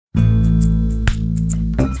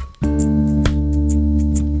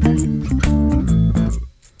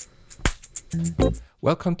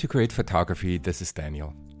Welcome to Create Photography. This is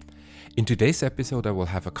Daniel. In today's episode, I will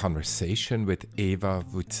have a conversation with Eva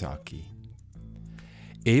Voutsaki.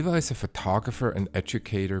 Eva is a photographer and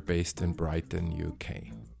educator based in Brighton, UK.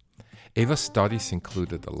 Eva's studies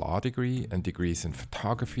included a law degree and degrees in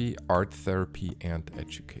photography, art therapy, and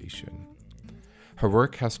education. Her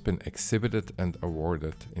work has been exhibited and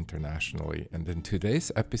awarded internationally, and in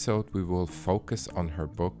today's episode, we will focus on her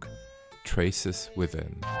book, Traces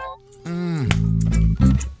Within.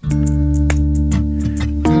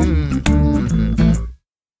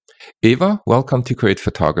 Eva, welcome to Create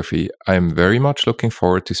Photography. I am very much looking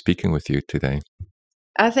forward to speaking with you today.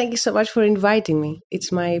 Thank you so much for inviting me.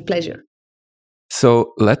 It's my pleasure.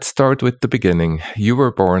 So let's start with the beginning. You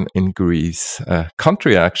were born in Greece, a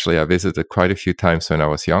country actually I visited quite a few times when I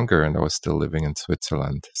was younger and I was still living in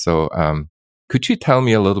Switzerland. So could you tell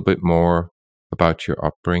me a little bit more about your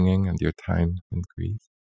upbringing and your time in Greece?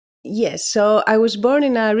 Yes, so I was born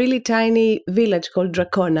in a really tiny village called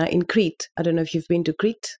Drakona in Crete. I don't know if you've been to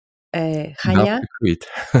Crete. Not Chania? to Crete.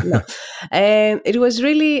 No. It was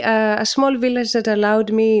really a small village that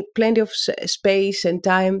allowed me plenty of space and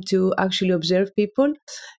time to actually observe people.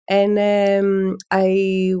 And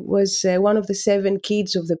I was one of the 7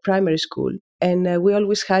 kids of the primary school. And we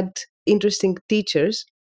always had interesting teachers.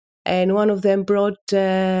 And one of them brought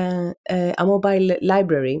a mobile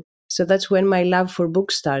library. So that's when my love for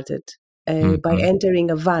books started, by entering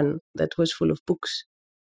a van that was full of books.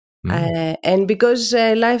 And because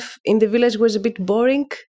life in the village was a bit boring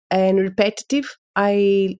and repetitive,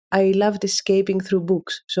 I loved escaping through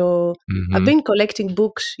books. So I've been collecting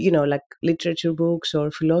books, like literature books or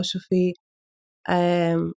philosophy.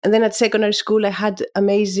 And then at secondary school, I had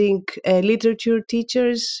amazing literature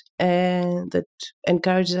teachers that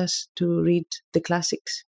encouraged us to read the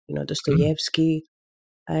classics, Dostoevsky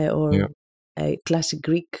or classic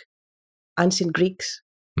Greek, ancient Greeks.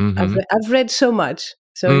 I've read so much.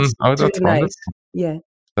 So it's that's really wonderful. nice. Yeah.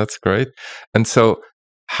 That's great. And so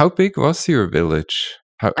how big was your village?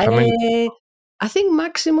 How many? I think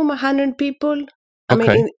maximum 100 people. I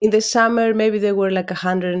mean, in the summer, maybe there were like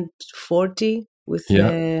 140 with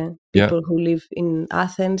people who live in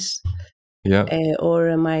Athens. Yeah.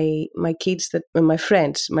 Or my kids, my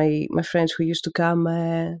friends who used to come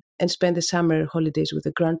and spend the summer holidays with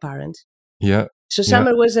the grandparents. Yeah. So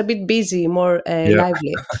summer was a bit busy, more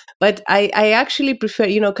lively. But I actually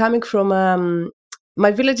prefer, coming from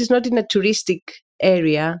my village is not in a touristic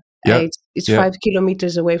area. It's 5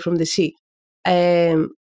 kilometers away from the sea.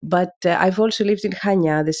 But I've also lived in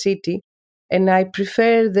Chania, the city, and I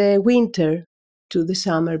prefer the winter to the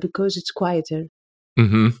summer because it's quieter.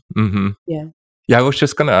 Yeah. Yeah, I was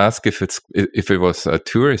just going to ask if it was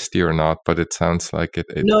touristy or not, but it sounds like it.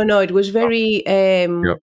 No, it was very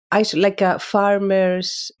like a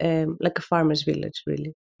farmer's village,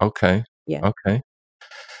 really. Okay. Yeah. Okay.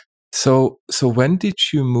 So when did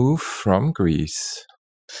you move from Greece?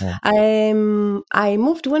 I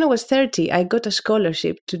moved when I was 30. I got a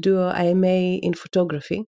scholarship to do an MA in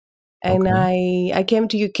photography, and I came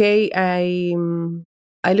to UK.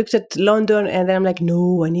 I looked at London, and then I'm like,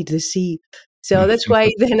 no, I need the sea. So that's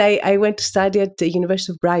why then I went to study at the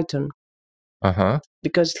University of Brighton.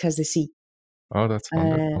 Because it has the sea. Oh, that's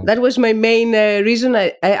wonderful. That was my main reason.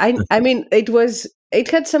 I mean, it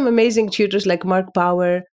had some amazing tutors like Mark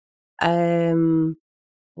Power,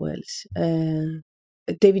 what else?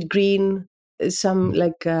 David Green, some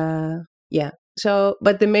So,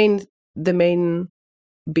 but the main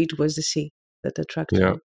bit was the sea that attracted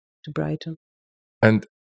me to Brighton. And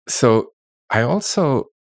so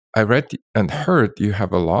I read and heard you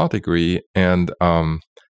have a law degree, and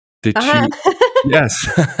did you? Yes,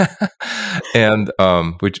 and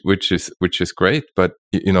which is great. But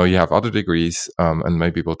you have other degrees, and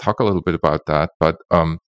maybe we'll talk a little bit about that. But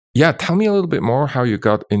tell me a little bit more how you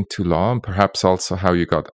got into law, and perhaps also how you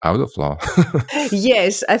got out of law.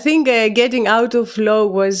 Yes, I think getting out of law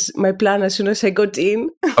was my plan as soon as I got in.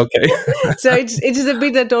 Okay. So it's the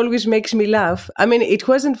bit that always makes me laugh. I mean, it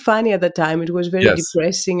wasn't funny at the time. It was very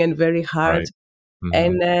depressing and very hard. Right.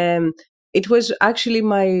 And it was actually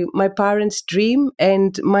my parents' dream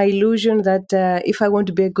and my illusion that if I want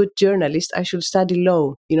to be a good journalist, I should study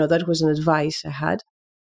law. That was an advice I had.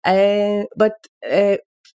 But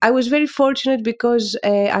I was very fortunate because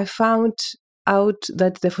I found out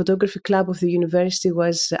that the photography club of the university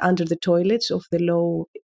was under the toilets of the law,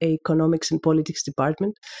 economics and politics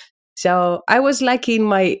department. So I was lucky in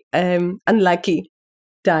my unlucky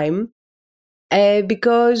time.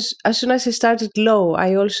 Because as soon as I started law,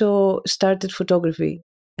 I also started photography,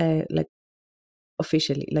 like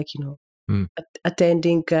officially,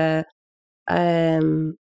 attending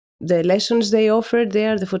the lessons they offered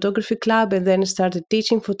there, the photography club, and then started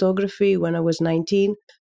teaching photography when I was 19,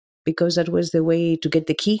 because that was the way to get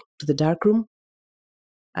the key to the darkroom.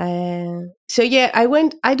 So yeah,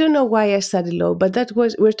 I don't know why I studied law, but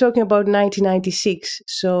we're talking about 1996.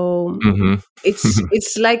 So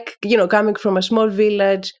it's like, coming from a small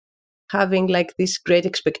village, having like these great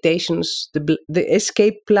expectations. The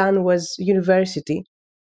escape plan was university.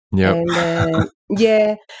 Yeah. And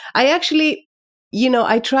yeah, I actually,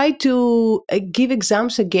 I tried to give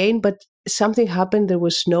exams again, but something happened. There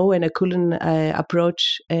was snow and I couldn't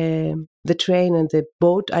approach the train and the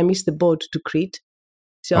boat. I missed the boat to Crete.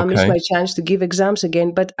 So I missed Okay. my chance to give exams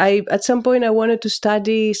again. But at some point, I wanted to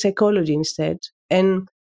study psychology instead. And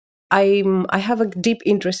I have a deep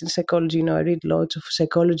interest in psychology. I read lots of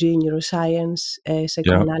psychology, neuroscience, Yeah.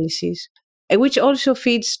 psychoanalysis, which also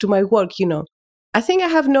feeds to my work. I think I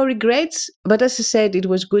have no regrets. But as I said, it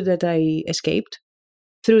was good that I escaped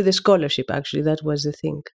through the scholarship. Actually, that was the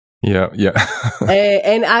thing. Yeah. Yeah.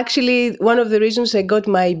 And actually, one of the reasons I got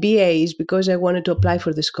my BA is because I wanted to apply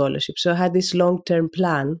for the scholarship. So I had this long-term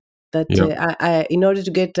plan that Yeah. in order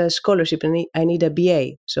to get a scholarship, I need a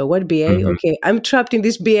BA. So what BA? Okay, I'm trapped in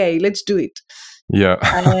this BA. Let's do it. Yeah.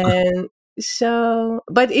 And so,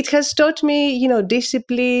 but it has taught me,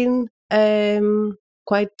 discipline.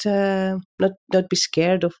 Quite not be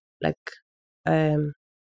scared of like.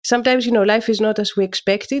 Sometimes life is not as we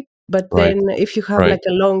expected. But Right. then if you have Right. like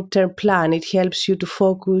a long-term plan, it helps you to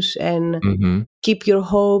focus and keep your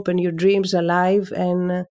hope and your dreams alive,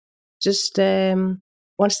 and just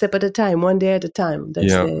one step at a time, one day at a time. That's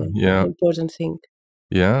Yeah. the Yeah. important thing.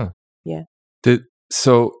 Yeah. Yeah.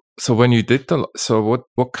 So when you did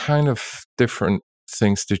what kind of different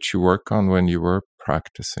things did you work on when you were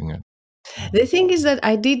practicing it? The thing is that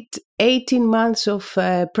I did 18 months of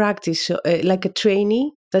practice, so, like a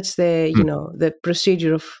trainee. That's the, the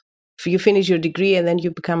procedure of, you finish your degree and then you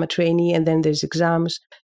become a trainee and then there's exams.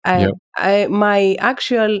 Yeah. My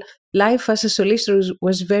actual life as a solicitor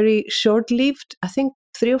was very short-lived, I think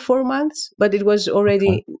 3 or 4 months, but it was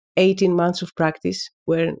already 18 months of practice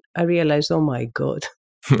where I realized, oh my God,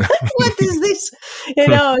 what is this?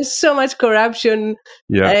 So much corruption,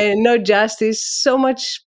 Yeah. no justice, so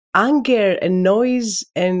much anger and noise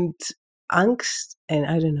and angst, and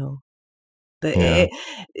I don't know. Yeah.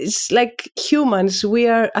 It's like humans.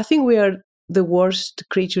 I think we are the worst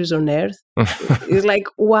creatures on earth. It's like,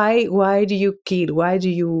 why do you kill? Why do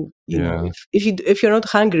you, Yeah. if you're not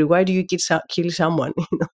hungry, why do you kill someone?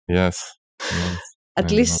 Yes. Yes. I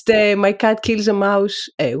At know. least my cat kills a mouse.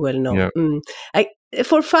 Well, no, Yeah. I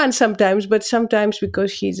for fun sometimes, but sometimes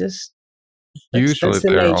because he just Usually that's the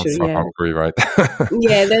they're nature. also Yeah, hungry, right?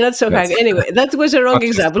 yeah, they're not so That's hungry. Anyway, that was a wrong not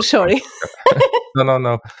just example. for fun. Sorry. No, no,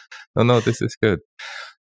 no, no, no. This is good.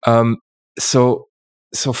 Um, so,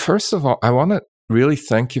 so first of all, I want to really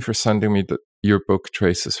thank you for sending me your book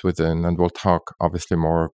Traces Within, and we'll talk obviously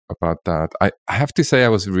more about that. I have to say I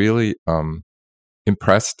was really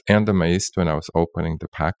impressed and amazed when I was opening the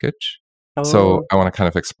package. So Oh. I want to kind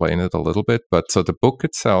of explain it a little bit. But so the book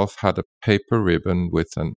itself had a paper ribbon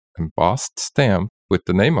with an embossed stamp with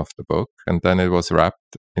the name of the book, and then it was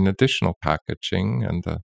wrapped in additional packaging and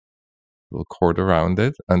a little cord around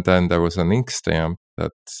it. And then there was an ink stamp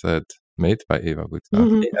that said made by Eva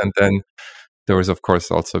Voutsaki. And then there was, of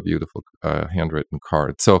course, also a beautiful handwritten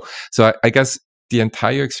card. So I guess the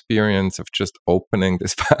entire experience of just opening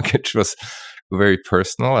this package was very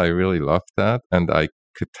personal. I really loved that. And I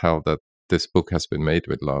could tell that this book has been made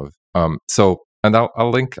with love. And I'll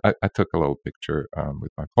link, I took a little picture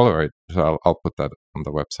with my Polaroid. So I'll put that on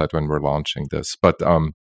the website when we're launching this. But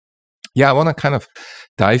yeah, I want to kind of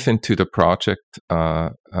dive into the project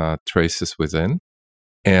Traces Within.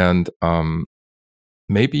 And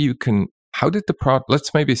maybe you can, how did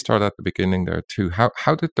let's maybe start at the beginning there too.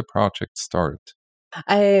 How did the project start?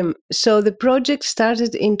 So the project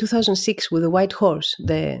started in 2006 with a white horse,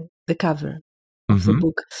 the cover of the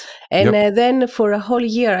book. And then for a whole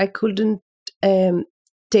year, I couldn't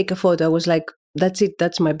take a photo. I was like, that's it.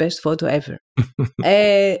 That's my best photo ever.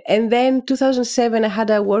 And then 2007, I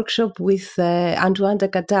had a workshop with Antoine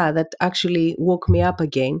Dakata that actually woke me up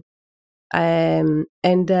again. And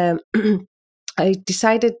I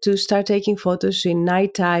decided to start taking photos in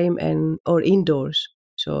nighttime or indoors.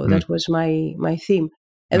 So that was my theme.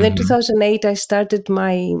 And then 2008, I started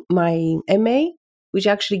my MA, which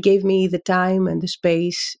actually gave me the time and the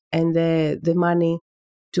space and the money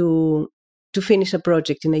to finish a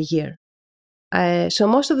project in a year. So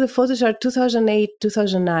most of the photos are 2008,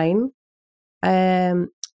 2009.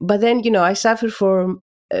 But then, I suffer from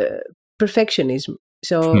perfectionism.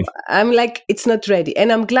 So I'm like, it's not ready.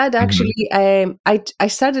 And I'm glad actually I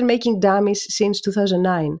started making dummies since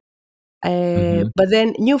 2009. But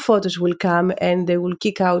then new photos will come and they will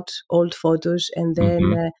kick out old photos. And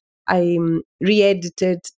then I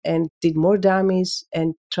re-edited and did more dummies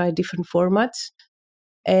and tried different formats.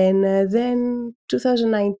 And then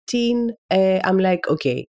 2019, I'm like,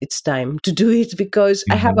 okay, it's time to do it because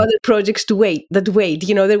I have other projects to wait.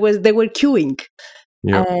 You know, they were queuing.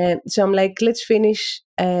 Yeah. So I'm like, let's finish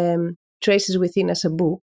Traces Within as a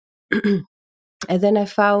book. And then I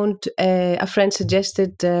found a friend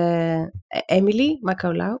suggested Emily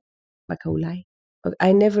Macaulay.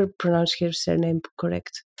 I never pronounce her surname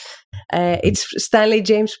correct. It's Stanley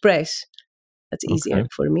James Press. That's easier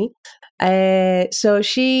for me. So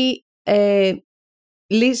she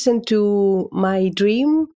listened to my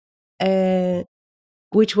dream,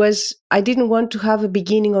 which was I didn't want to have a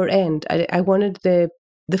beginning or end. I wanted the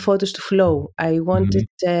photos to flow. I wanted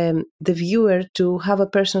the viewer to have a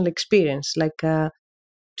personal experience, like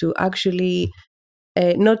to actually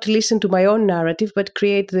not listen to my own narrative, but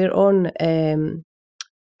create their own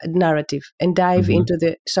narrative and dive into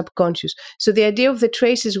the subconscious. So the idea of the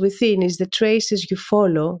traces within is the traces you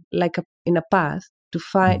follow, like in a path, to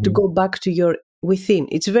find to go back to your within.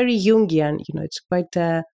 It's very Jungian, you know. It's quite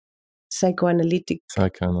psychoanalytic.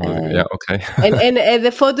 Yeah, okay. and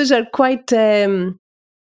the photos are quite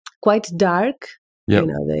dark. Yep. You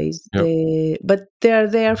know, but they are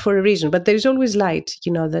there for a reason. But there is always light.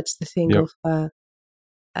 You know, that's the thing of.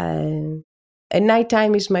 And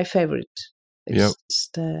nighttime is my favorite. It's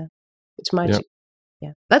just, it's magic.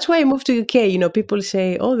 Yeah, that's why I moved to UK. You know, people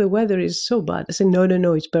say, "Oh, the weather is so bad." I say, "No,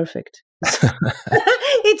 it's perfect.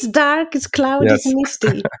 It's dark, it's cloudy, it's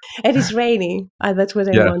misty, and it's rainy. That's what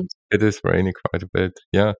I want." It is raining quite a bit.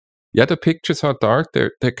 Yeah, the pictures are dark.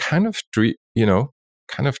 They're kind of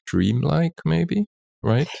dreamlike, maybe,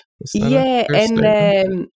 right? Is that a fair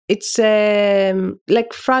statement? It's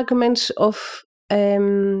like fragments of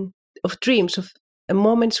dreams, of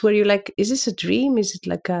moments where you're like, "Is this a dream? Is it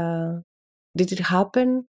like a? Did it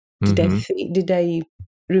happen? Did I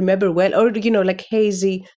remember well?" Or you know, like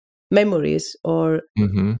hazy memories, or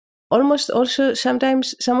almost also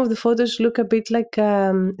sometimes some of the photos look a bit like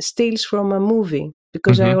stills from a movie,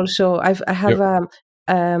 because I have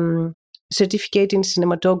a certificate in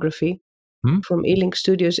cinematography from E-Link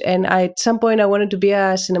Studios, and at some point I wanted to be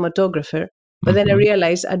a cinematographer, but then I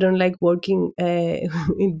realized I don't like working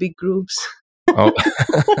in big groups. Oh.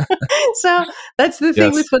 So that's the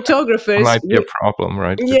thing with photographers. That might be a problem,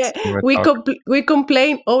 right? Yeah, we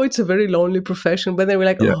complain, "Oh, it's a very lonely profession," but then we're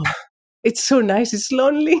like, "Oh, it's so nice. It's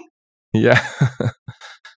lonely." Yeah.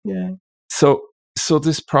 Yeah. So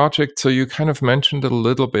this project, so you kind of mentioned a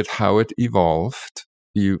little bit how it evolved.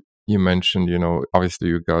 You mentioned, you know, obviously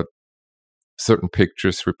you got certain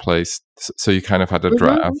pictures replaced, so you kind of had a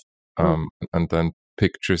draft, and then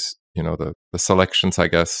pictures, you know, the selections, I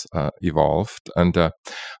guess, evolved. And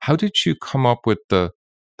how did you come up with the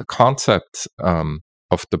concept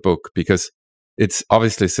of the book? Because it's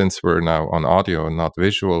obviously, since we're now on audio and not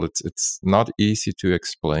visual, it's not easy to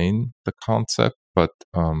explain the concept, but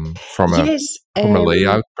from a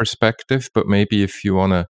layout perspective. But maybe if you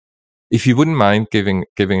wouldn't mind giving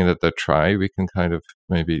it a try, we can kind of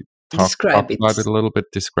maybe talk about it a little bit,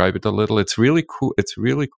 describe it a little. It's really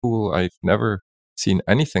cool. I've never seen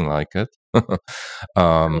anything like it.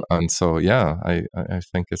 And so, I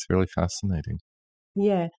think it's really fascinating.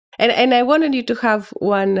 Yeah. And I wanted you to have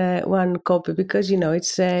one copy, because, you know,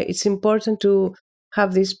 it's important to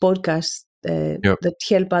have these podcasts that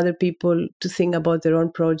help other people to think about their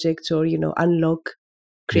own projects, or, you know, unlock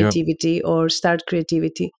creativity or start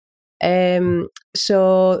creativity.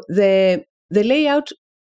 So the layout,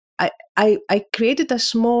 I created a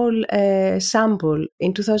small sample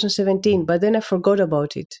in 2017, but then I forgot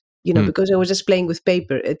about it, you know, because I was just playing with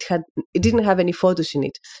paper. It didn't have any photos in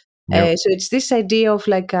it. So it's this idea of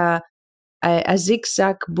like a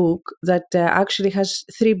zigzag book that actually has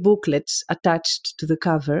 3 booklets attached to the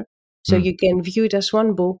cover. So you can view it as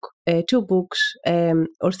one book, 2 books,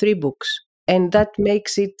 or 3 books. And that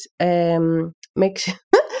makes it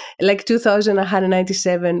like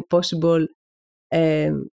 2,197 possible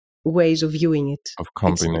ways of viewing it. Of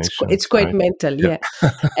combination. It's quite mental, yeah.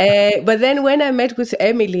 But then when I met with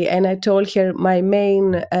Emily and I told her my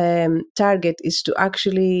main target is to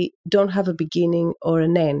actually don't have a beginning or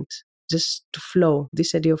an end, just to flow,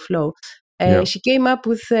 this idea of flow. She came up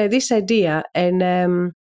with this idea, and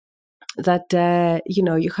that, you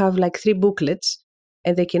know, you have like 3 booklets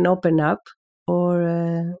and they can open up,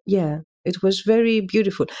 or, It was very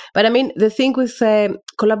beautiful. But I mean, the thing with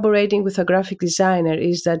collaborating with a graphic designer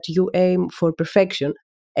is that you aim for perfection,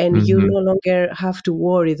 and you no longer have to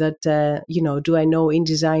worry that do I know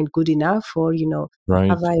InDesign good enough, or Right.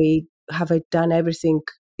 have I done everything?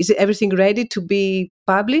 Is it everything ready to be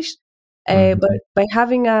published? But by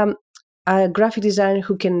having a graphic designer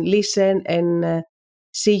who can listen and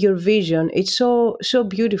see your vision, it's so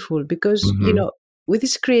beautiful, because with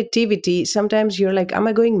this creativity, sometimes you're like, am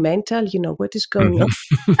I going mental? What is going on?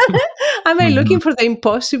 Am I looking for the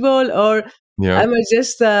impossible, or Yeah. am I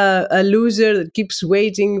just a loser that keeps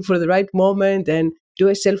waiting for the right moment? And do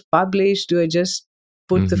I self-publish? Do I just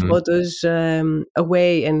put the photos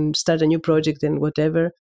away and start a new project and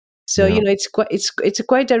whatever? So Yeah. it's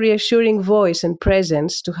quite a reassuring voice and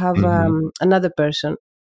presence to have another person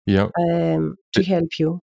Yeah. to help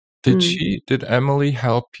you. Did Emily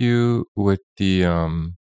help you with the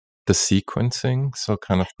sequencing? So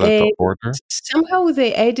kind of the order? Somehow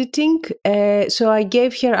the editing, so I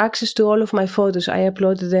gave her access to all of my photos. I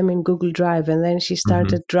uploaded them in Google Drive, and then she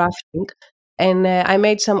started drafting. And I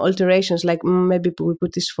made some alterations, like maybe we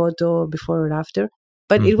put this photo before or after.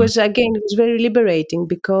 But it was very liberating,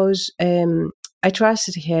 because I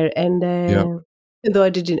trusted her, and Yeah. even though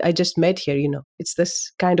I just met her, it's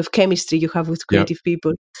this kind of chemistry you have with Yeah. creative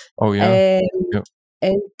people. Oh yeah. Yeah.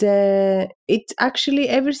 And it actually,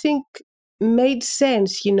 everything made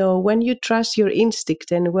sense, when you trust your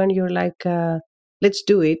instinct, and when you're like, let's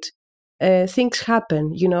do it, things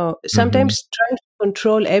happen. Sometimes trying to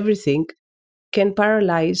control everything can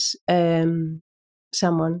paralyze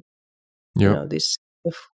someone, Yeah. this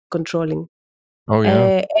of controlling. Oh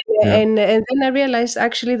yeah. Yeah. And then I realized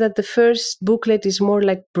actually that the first booklet is more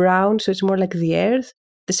like brown, so it's more like the earth.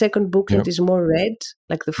 The second Yeah. booklet is more red,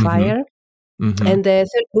 like the fire. And the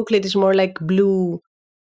third booklet is more like blue,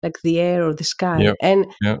 like the air or the sky. Yeah. And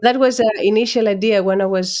Yeah. that was an initial idea when I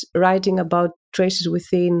was writing about traces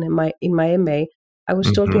within in my MA. I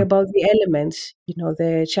was talking about the elements,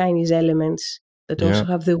 the Chinese elements that Yeah. also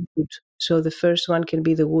have the wood. So the first one can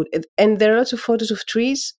be the wood. And there are lots of photos of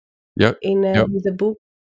trees Yeah. in Yeah. the book.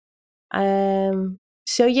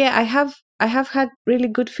 So yeah, I have had really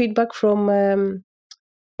good feedback from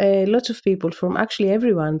lots of people, from actually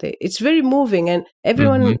everyone. It's very moving, and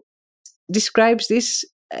everyone describes this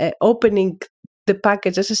opening the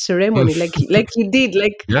package as a ceremony, like you did,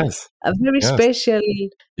 like Yes. a very Yes. special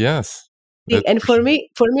Yes. thing. That's And for me,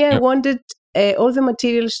 I yeah. wanted all the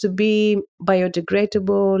materials to be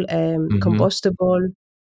biodegradable, compostable,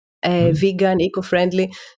 vegan,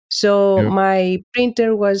 eco-friendly. So Yeah. my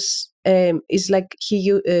printer is like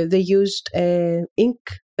they used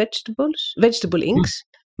vegetable inks.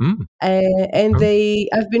 Mm. And Oh.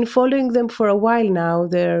 I've been following them for a while now.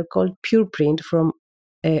 They're called Pure Print from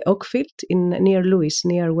Oakfield near Lewis,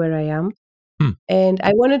 near where I am. And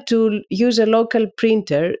I wanted to use a local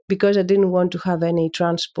printer because I didn't want to have any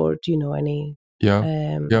transport, any, Yeah.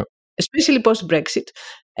 Yeah. especially post Brexit.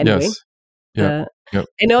 Anyway, Yes. Yeah. Yeah.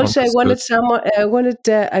 and also Understood. I wanted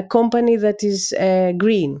a company that is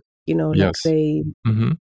green, like Yes. they.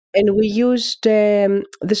 Mm-hmm. And we used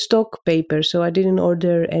the stock paper, so I didn't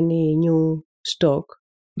order any new stock.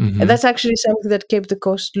 And Mm-hmm. that's actually something that kept the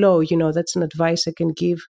cost low. That's an advice I can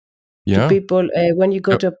give to Yeah. people. When you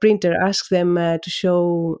go Yep. to a printer, ask them to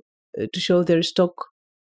show their stock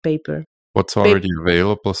paper. What's already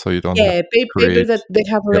available, so you don't have Yeah, to paper create. that they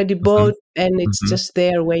have Yep. already bought, and it's Mm-hmm. just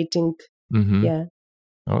there waiting. Mm-hmm. Yeah.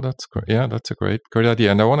 Oh, that's great. Yeah, that's a great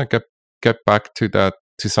idea. And I want to get back to that,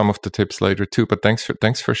 to some of the tips later too. But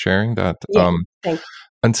thanks for sharing that. Yeah. Thank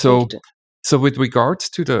And you. so with regards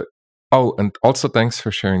to and also thanks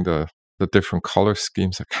for sharing the different color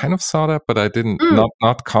schemes. I kind of saw that, but I didn't,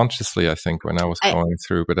 not consciously, I think, when I was going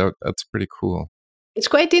through. But that's pretty cool. It's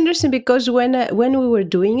quite interesting because when we were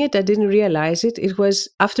doing it, I didn't realize it. It was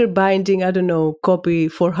after binding, I don't know, copy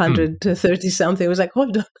 430 something. I was like,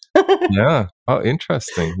 hold on. Yeah. Oh,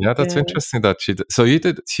 interesting. Yeah, that's interesting that she did. So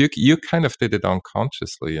you kind of did it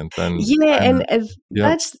unconsciously, and then Yeah, and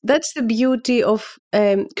yeah. that's the beauty of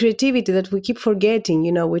creativity that we keep forgetting.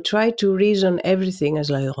 We try to reason everything as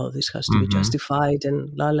like, oh, this has to be justified and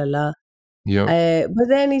la la la. Yeah. But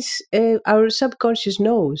then it's our subconscious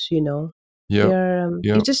knows. Yeah.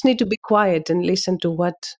 You just need to be quiet and listen to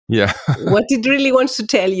what Yeah. it really wants to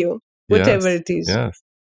tell you, whatever Yes. it is. Yes.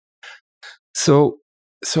 So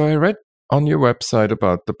I read on your website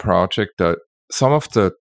about the project that some of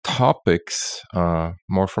the topics,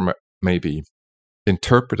 more from maybe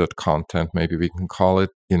interpreted content, maybe we can call it,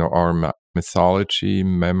 are mythology,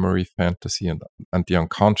 memory, fantasy, and the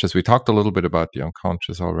unconscious. We talked a little bit about the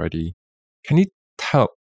unconscious already. Can you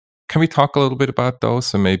can we talk a little bit about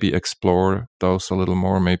those and maybe explore those a little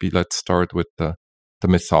more? Maybe let's start with the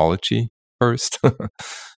mythology first.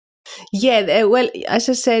 Yeah, well, as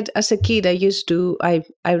I said, as a kid,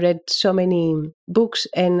 I read so many books,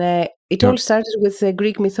 and it Yep. all started with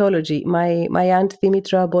Greek mythology. My aunt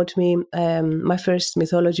Dimitra bought me my first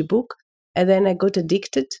mythology book, and then I got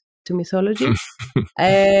addicted to mythology.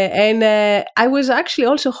 I was actually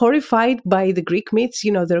also horrified by the Greek myths.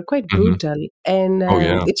 They're quite Hmm. brutal, and Oh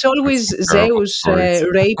yeah, it's there's always some terrible Zeus stories.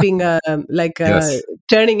 raping, Yes.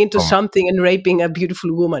 turning into Oh my, something and raping a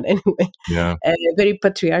beautiful woman. Anyway, yeah. very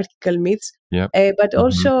patriarchal myths. Yep. But Hmm.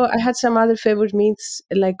 also, I had some other favorite myths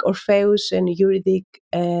like Orpheus and Eurydice,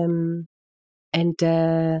 and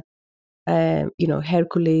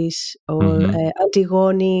Hercules or Hmm.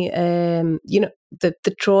 Antigone.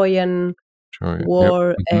 The Trojan Sure. Yep.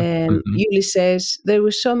 War, Hmm. Hmm. Ulysses. There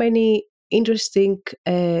were so many interesting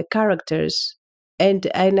characters, and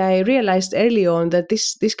I realized early on that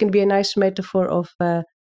this can be a nice metaphor of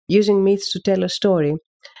using myths to tell a story.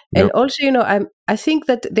 And Yep. also, I think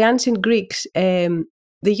that the ancient Greeks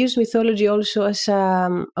they use mythology also as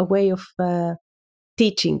a way of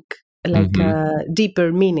teaching, like Hmm.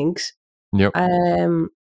 deeper meanings. Yep. um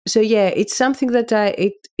so yeah, it's something that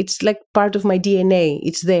it's like part of my DNA.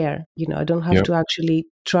 It's there. I don't have Yep. to actually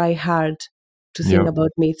try hard to think Yep.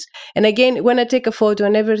 about myths. And again, when I take a photo, I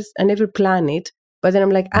never plan it, but then I'm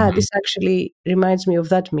like, Hmm. this actually reminds me of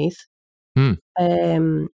that myth. Hmm.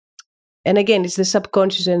 um and again, it's the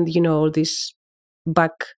subconscious, and all this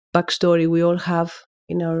back backstory we all have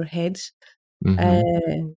in our heads. Hmm.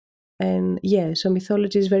 uh, and yeah, so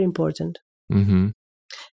mythology is very important. Hmm.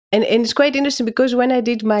 And it's quite interesting because when I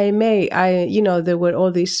did my MA, there were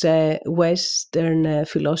all this Western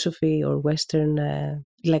philosophy or Western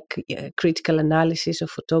critical analysis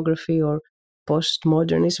of photography or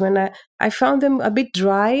postmodernism, and I found them a bit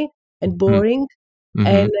dry and Hmm. boring. Hmm.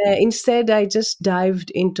 And instead, I just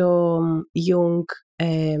dived into Jung,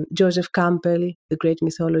 Joseph Campbell, the great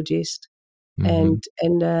mythologist, Hmm.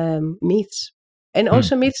 and myths, and Hmm.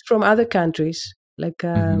 also myths from other countries, like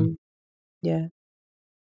Hmm. yeah.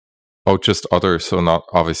 Oh, just other. So not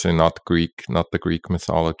obviously not Greek, not the Greek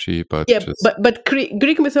mythology, but Yeah, just but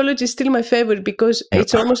Greek mythology is still my favorite because yeah.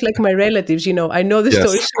 it's almost like my relatives. I know the Yes.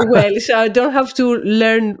 story so well, so I don't have to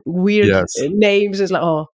learn weird Yes. names. It's like,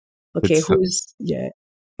 oh, okay, It's who's yeah.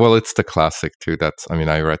 well, it's the classic too. I mean,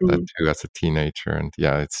 I read that Mm, too as a teenager, and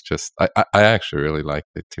yeah, it's just I actually really liked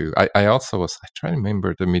it too. I also was I try to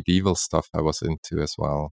remember the medieval stuff I was into as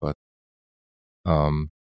well, but um,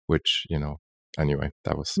 which anyway,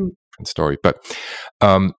 that was a mm, different story. But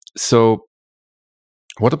so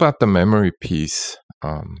what about the memory piece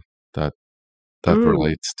that mm.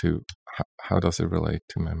 relates to how does it relate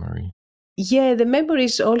to memory? Yeah, the memory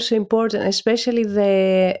is also important, especially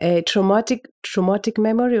the traumatic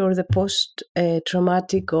memory, or the post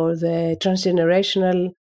traumatic, or the transgenerational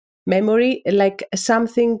memory, like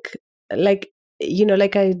something like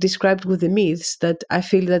like I described with the myths, that I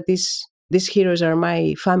feel that these heroes are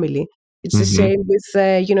my family. It's the Mm-hmm. same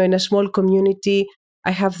with in a small community.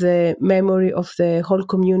 I have the memory of the whole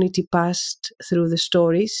community passed through the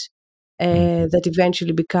stories Mm-hmm. that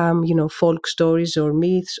eventually become folk stories or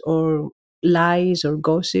myths or lies or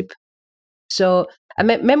gossip. So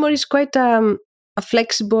memory is quite a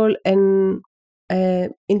flexible and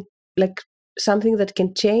in like something that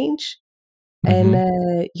can change. And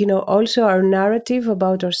Mm-hmm. also our narrative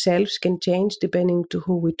about ourselves can change depending to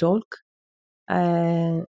who we talk.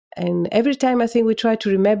 uh, and every time I think we try to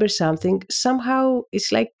remember something, somehow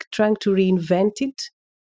it's like trying to reinvent it,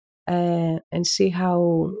 and see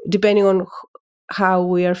how, depending on how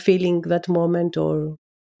we are feeling that moment, or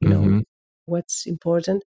Mm-hmm. what's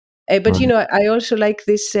important. But Right. I also like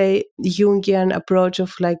this Jungian approach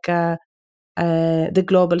of like the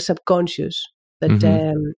global subconscious, that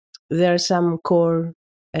Mm-hmm. there are some core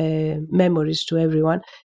memories to everyone.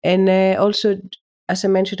 And also, as I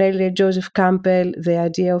mentioned earlier, Joseph Campbell, the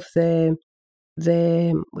idea of the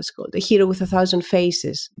what's it called, the hero with a thousand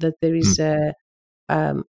faces, that there is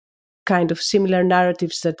um, kind of similar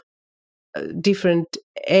narratives, that different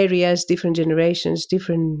areas, different generations,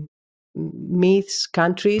 different myths,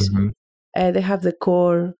 countries, Mm-hmm. they have the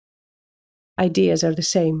core ideas are the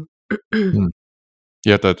same. Mm.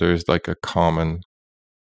 Yeah, that there's like a common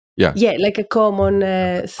yeah, Yeah, like a common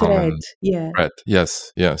thread. common Yeah. thread.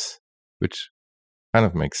 Yes, yes, which kind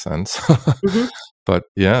of makes sense. Hmm. But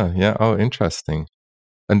yeah, yeah. Oh, interesting.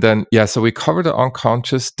 And then, yeah, so we covered the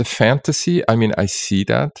unconscious, the fantasy. I mean, I see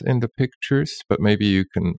that in the pictures, but maybe you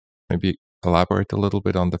can maybe elaborate a little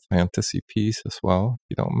bit on the fantasy piece as well, if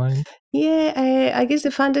you don't mind? Yeah, I guess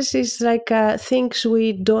the fantasy is like things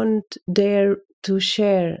we don't dare to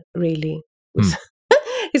share, really. Mm.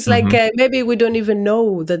 It's like Mm-hmm. maybe we don't even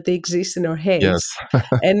know that they exist in our Yes. heads.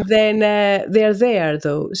 And then they're there,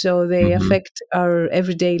 though. So they Mm-hmm. affect our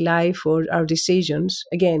everyday life or our decisions,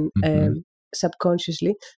 again, Mm-hmm.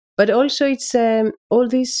 subconsciously. But also, it's all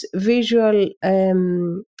this visual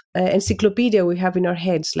encyclopedia we have in our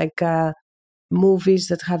heads, like movies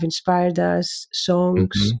that have inspired us,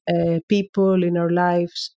 songs, Mm-hmm. people in our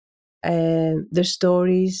lives, their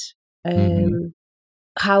stories, Mm-hmm.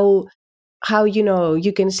 how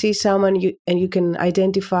you can see someone and you can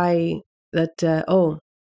identify that oh,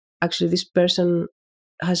 actually this person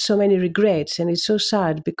has so many regrets and it's so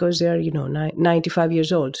sad because they're 95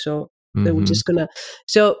 years old, so they were Mm-hmm. just gonna.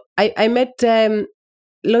 So I met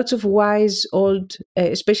lots of wise old,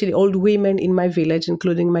 especially old women in my village,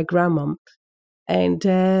 including my grandmom. And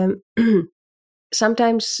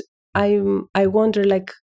sometimes I wonder,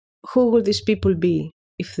 like, who would these people be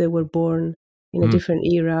if they were born in a Mm. different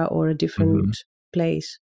era or a different Mm-hmm.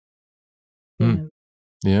 place? Mm.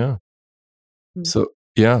 Yeah. Yeah. Mm. So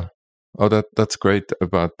yeah. Oh, that's great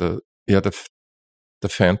about the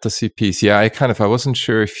fantasy piece. Yeah, I wasn't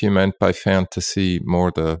sure if you meant by fantasy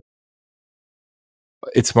more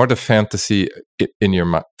it's more the fantasy in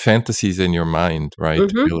your fantasies in your mind, right?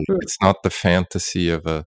 Mm-hmm. Really, Mm. it's not the fantasy of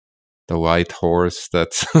the white horse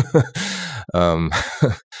that's um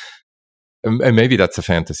and maybe that's a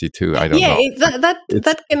fantasy too. I don't Yeah, know. It's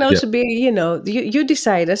that can yeah, also be, you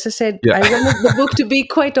decide. As I said, yeah, I wanted the book to be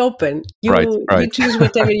quite open. right, You right. choose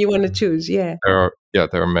whatever you want to choose. Yeah.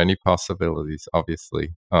 There are many possibilities, obviously.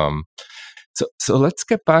 So let's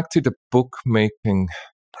get back to the bookmaking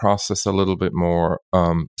process a little bit more.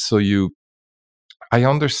 So I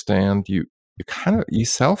understand you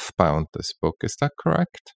self-bound this book. Is that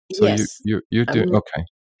correct? So Yes. you're doing Um, okay.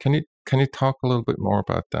 Can you talk a little bit more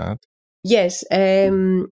about that? yes.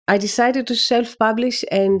 I decided to self-publish,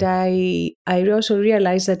 and I also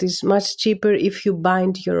realized that it's much cheaper if you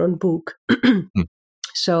bind your own book. Mm,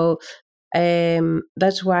 So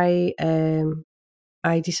that's why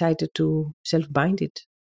I decided to self-bind it.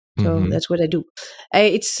 So mm-hmm, that's what I do.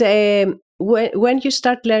 It's when you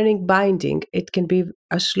start learning binding, it can be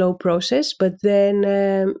a slow process, but then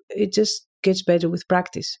it just gets better with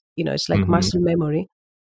practice. It's like mm-hmm, muscle memory,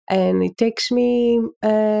 and it takes me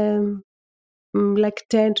like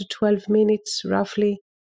 10 to 12 minutes roughly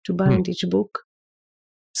to hmm. bind each book.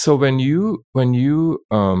 So when you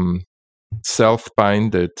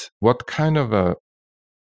self-bind it, what kind of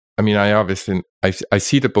I mean, I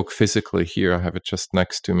see the book physically here. I have it just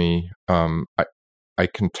next to me. I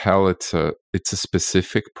can tell it's a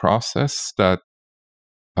specific process that.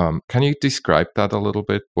 Can you describe that a little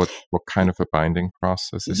bit? What kind of a binding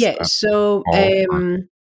process is Yes. that So called?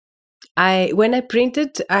 I when I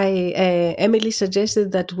printed, I Emily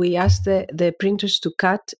suggested that we ask the printers to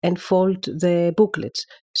cut and fold the booklets.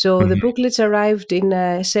 So the Mhm, booklets arrived in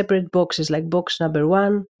separate boxes, like box number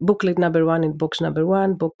one, booklet number one, and box number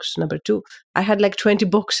one, box number two. I had like 20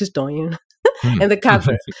 boxes done, mm, and the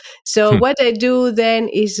cover. So mm, what I do then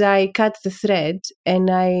is I cut the thread and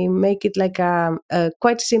I make it like a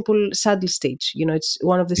quite simple saddle stitch. It's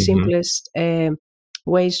one of the mhm, simplest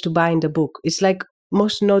ways to bind a book. It's like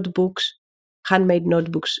most notebooks, handmade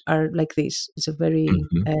notebooks are like this. It's a very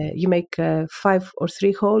mhm, you make 5 or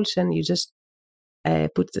 3 holes and you just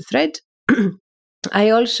put the thread. I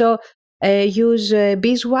also use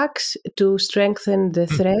beeswax to strengthen the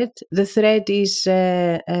mm. thread. The thread is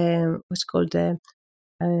what's called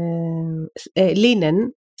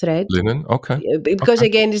linen thread, Linen? Okay. because Okay.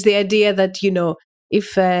 again, is the idea that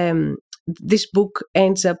if this book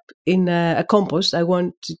ends up in a compost, I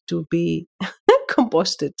want it to be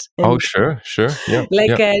composted Oh, and sure, sure. Yeah,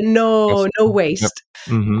 like yeah. no Possible. Yep. waste.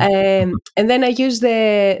 Mhm, mhm, And then I use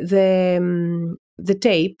the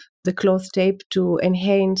tape, the cloth tape, to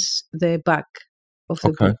enhance the back of the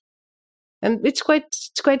okay. book, and it's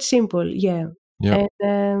quite simple, yeah. Yep,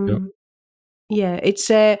 And yep. yeah,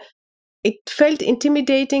 it felt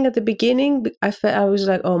intimidating at the beginning. I was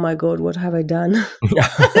like, oh my god, what have I done?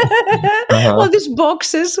 Uh-huh. All these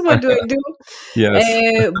boxes, what do I do?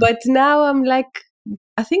 Yes. But now I'm like,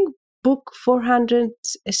 I think book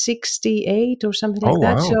 468 or something Oh, like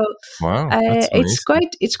that. wow. So Wow, that's it's amazing.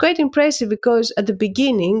 quite impressive, because at the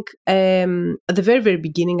beginning, at the very very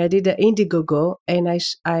beginning, I did an Indiegogo, and I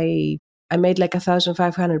made like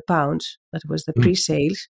 £1,500. That was the Mm,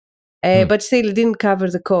 pre-sales, mm. but still it didn't cover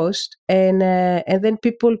the cost, and then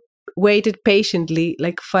people waited patiently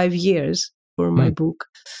like 5 years for my book.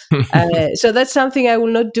 So that's something I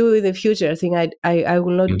will not do in the future. I think I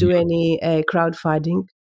will not do any crowdfunding,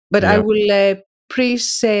 but I Yeah. will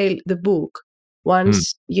pre-sale the book Mm.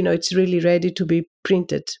 once it's really ready to be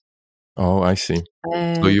printed. Oh, I see.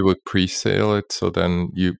 So you would pre-sale it, so then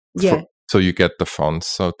Yeah. so you get the funds,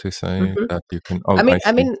 so to say, Hmm. that you can. Oh, I I mean,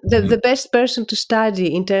 I see. mean, the best person to study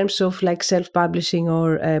in terms of like self-publishing or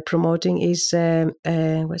promoting is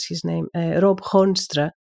what's his name, Rob Hoornstra,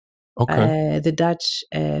 Okay. the Dutch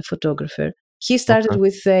photographer. He started Okay.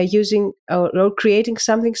 with using or creating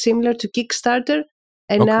something similar to Kickstarter,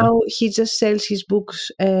 and Okay. now he just sells his books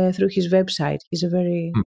through his website. He's a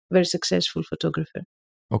very, Hmm. very successful photographer.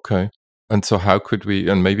 Okay. And so how could we,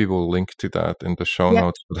 and maybe we'll link to that in the show Yeah.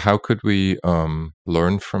 notes, but how could we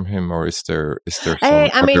learn from him, or is there some I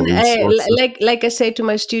other mean, resources? like I say to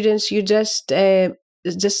my students, you just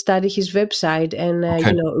study his website and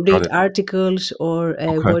Okay. Got read it. articles or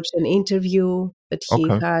Okay. watch an interview that he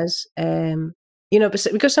Okay. has.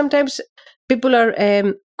 Because sometimes people are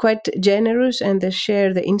quite generous and they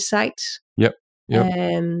share the insights. Yep. Yep.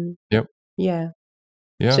 Um, Yep. yeah.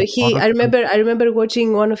 Yeah. So Oh, I that's good. remember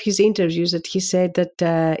watching one of his interviews that he said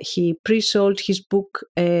that he pre-sold his book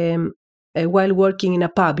while working in a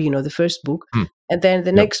pub. The first book, Hmm. and then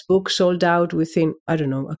the Yep. next book sold out within I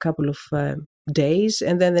don't know a couple of days,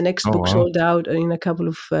 and then the next Oh, book wow. sold out in a couple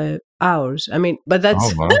of hours. I mean, but Oh,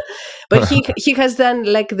 that's wow. but he has done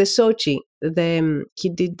like the Sochi. He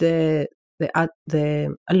did a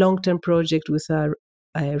long-term project with a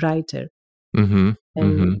writer, Mm-hmm.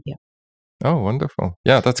 Mm-hmm. and yeah. Oh, wonderful.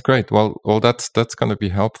 Yeah, that's great. Well, that's going to be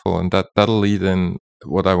helpful, and that'll lead in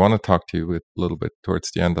what I want to talk to you with a little bit towards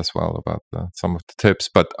the end as well about some of the tips.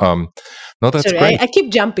 But no, that's Sorry, great. I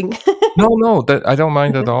keep jumping. No, that I don't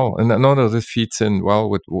mind at all, and no, this feeds in well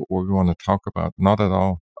with what we want to talk about. Not at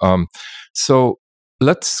all. So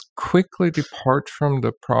let's quickly depart from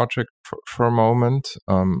the project for a moment,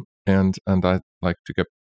 and I'd like to get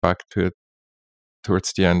back to it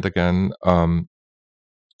towards the end again.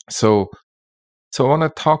 So I want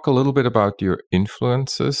to talk a little bit about your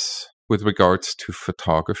influences with regards to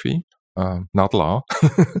photography, not law.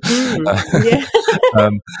 Yeah.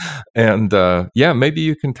 um, and yeah, maybe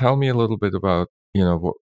you can tell me a little bit about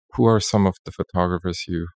who are some of the photographers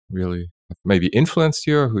you really maybe influenced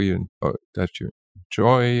you, or who that you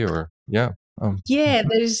enjoy, or yeah. Yeah,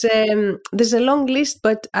 there's a long list,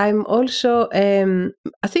 but I'm also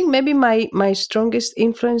I think maybe my strongest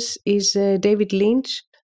influence is David Lynch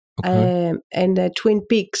Okay. and Twin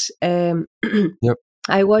Peaks. Yep.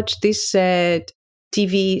 I watched this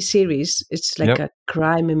TV series. It's like Yep. a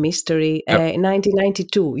crime and mystery. Yep. In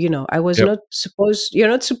 1992, I was Yep. not supposed. You're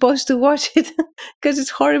not supposed to watch it because it's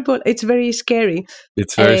horrible. It's very scary.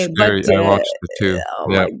 It's very But scary. I watched it too. oh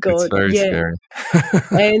Yeah, my it's god, very yeah. scary.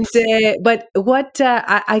 And but what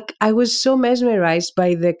I was so mesmerized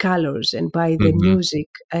by the colors and by the Hmm. music.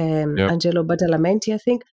 Yep. Angelo Badalamenti, I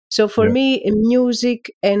think. So for Yep. me,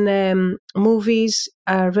 music and movies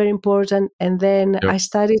are very important. And then Yep. I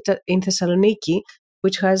studied in Thessaloniki,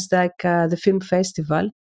 which has like the film festival,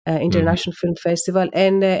 Hmm. international film festival,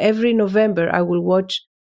 and every November I will watch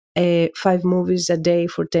 5 movies a day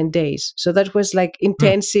for 10 days. So that was like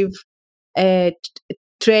intensive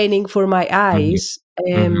training for my Hmm. eyes.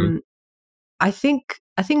 Hmm. I think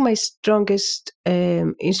my strongest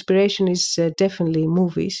inspiration is definitely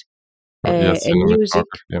movies Yes, and music,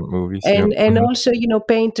 cinematography and movies. Yep. and Hmm. also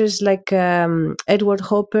painters like Edward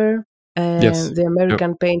Hopper, Yes. the Yep.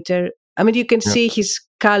 American painter. I mean, you can Yep. see his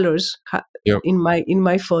colors Yep. in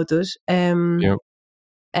my photos. Yep.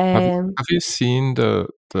 And Have you seen the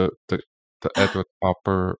Edward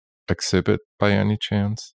Hopper exhibit by any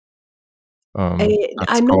chance? I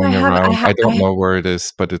That's know I going have. around. I don't know where it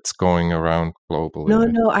is, but it's going around globally.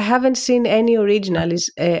 No, I haven't seen any original.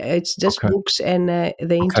 It's just Okay. books and the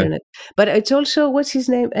Okay. internet. But it's also what's his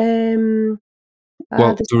name?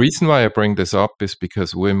 Well, This, the reason why I bring this up is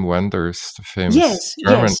because Wim Wenders, the famous yes,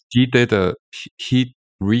 German, yes, he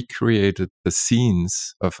recreated the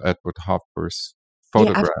scenes of Edward Hopper's yeah.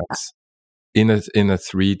 photographs in a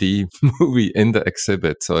 3D movie in the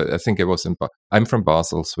exhibit. So I think it was I'm from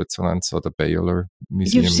Basel, Switzerland, so the Baylor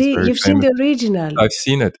Museum is very You've seen famous. the original. I've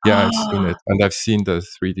seen it. Yeah, I've seen Ah, it, and I've seen the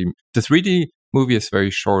 3D. The 3D movie is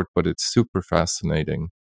very short, but it's super fascinating.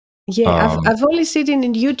 yeah. I've Um, I've only seen it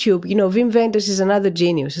in YouTube. Wim Wenders is another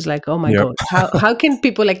genius. It's like, oh my yep. god, how can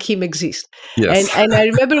people like him exist? And Yes. and I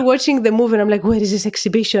remember watching the movie, and I'm like, where is this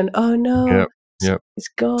exhibition? Oh no, Yep. Yep. it's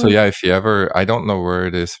So gone. yeah, if you ever, I don't know where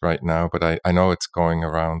it is right now, but I know it's going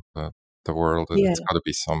around the world. Yeah. It's got to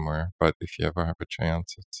be somewhere. But if you ever have a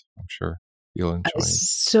chance, I'm sure. you'll enjoy it.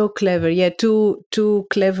 So clever. Yeah, two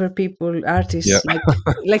clever people, Yeah. artists,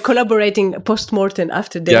 like collaborating post-mortem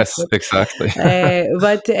after death. Yes, exactly.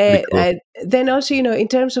 But Pretty cool. then also, in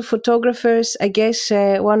terms of photographers, I guess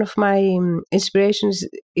one of my inspirations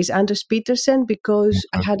is Anders Petersen, because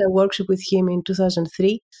I Okay. had a workshop with him in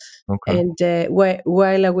 2003, Okay. and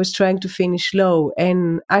while I was trying to finish low,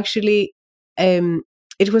 and actually,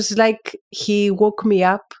 it was like he woke me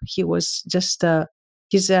up. He was just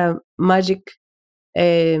he's a magic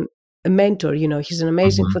a mentor. He's an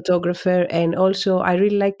amazing Mhm. photographer, and also I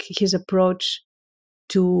really like his approach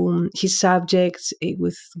to his subjects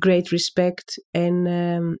with great respect, and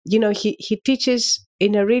he teaches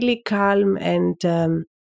in a really calm and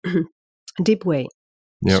deep way.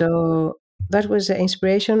 Yep. So that was an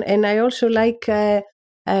inspiration, and I also like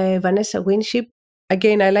Vanessa Winship.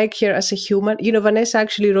 Again, I like her as a human. Vanessa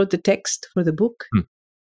actually wrote the text for the book. Mm.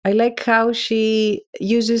 I like how she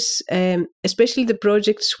uses, especially the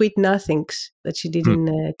project Sweet Nothings that she did Mm.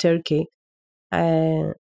 in Turkey,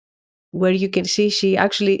 where you can see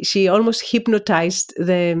she almost hypnotized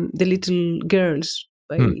the little girls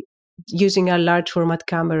by Mm. using a large format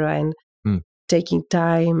camera and Mm. taking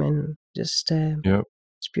time, and just Yep.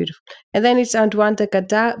 it's beautiful. And then it's Antoine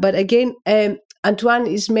Takata, but again, Antoine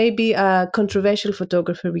is maybe a controversial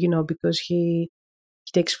photographer, because he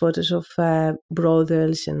takes photos of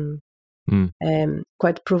brothels and Mm.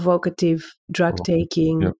 quite provocative drug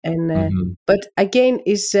taking, Yep. and Mhm. but again,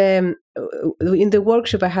 is in the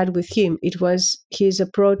workshop I had with him, it was his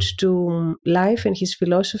approach to life and his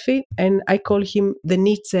philosophy, and I call him the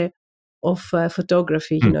Nietzsche of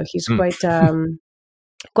photography. Mm. He's Mm.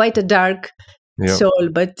 quite a dark Yep. soul,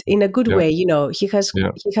 but in a good Yep. way. Yep. He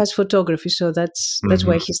has photography, so that's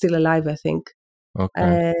why Mhm. he's still alive, I think.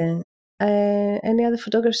 Okay. Any other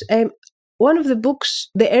photographers? One of the books,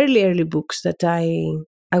 the early books that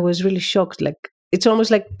I was really shocked. Like, it's almost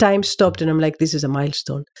like time stopped, and I'm like, this is a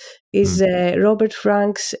milestone. Is Mm. Robert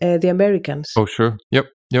Frank's The Americans, Oh, sure. Yep.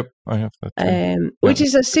 Yep. I have that too. Yeah. which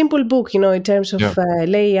is a simple book, in terms of Yeah.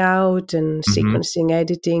 layout and Mhm. sequencing,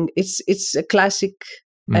 editing. It's a classic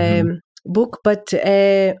Mhm. book, but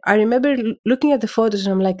I remember looking at the photos,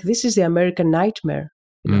 and I'm like, this is the American nightmare.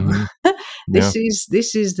 Mhm. Yeah.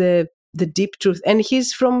 This is the deep truth, and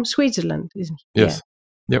he's from Switzerland, isn't he? Yeah. Yes.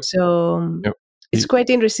 Yep. So Yep. it's He, quite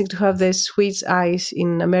interesting to have the Swiss eyes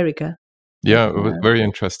in America. yeah, it was very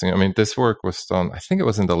interesting. I mean, this work was done, I think it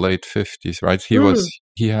was in the late 50s, right?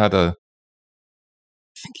 He had a,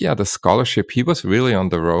 I think he had a scholarship. He was really on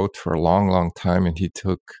the road for a long, long time, and he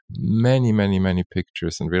took many, many, many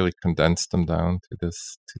pictures and really condensed them down to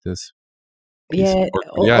this piece of Yeah, work.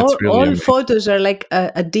 But yeah, it's really all amazing. photos are like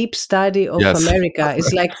a deep study of Yes. America.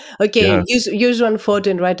 It's like, okay, Yes. use one photo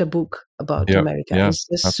and write a book about Yeah. America. Yeah. It's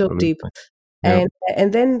just so deep. Absolutely. Yep.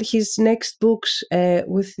 And then his next books,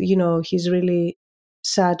 with his really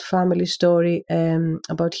sad family story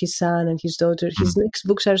about his son and his daughter. His Mm. next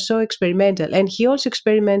books are so experimental, and he also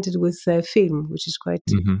experimented with film, which is quite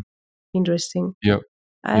Mhm. interesting. Yep.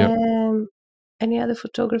 Yep. Any other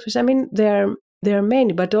photographers? I mean, there are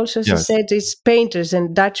many, but also, as I Yes. said, it's painters,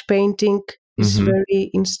 and Dutch painting is Mhm.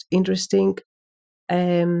 very interesting.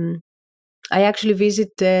 I actually visit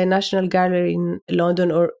the National Gallery in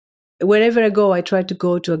London, or wherever I go, I try to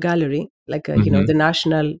go to a gallery, like Mhm. the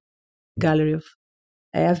National Gallery of.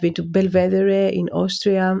 I have been to Belvedere in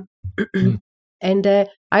Austria, Mm. and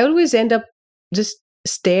I always end up just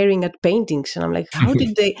staring at paintings, and I'm like, how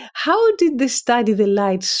did they study the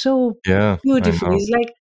light so Yeah, I beautifully? know. It's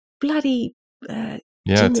like bloody Yeah,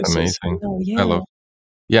 it's geniuses, amazing. I yeah. love.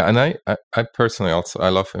 Yeah, and I personally also I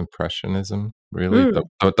love impressionism. Really,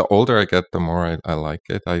 Mm, the older I get, the more I like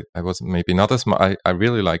it. I wasn't maybe not as much. I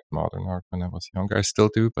really liked modern art when I was younger. I still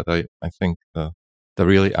do, but I think the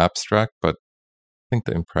really abstract. But I think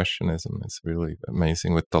the impressionism is really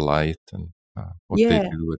amazing with the light and what they yeah,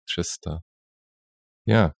 do with just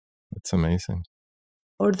yeah, it's amazing.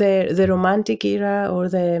 or the romantic era, or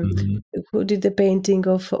the Hmm. who did the painting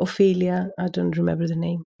of Ophelia? I don't remember the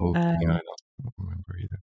name. Oh, yeah, I Um, don't remember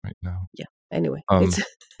either right now. yeah. Anyway, Um, it's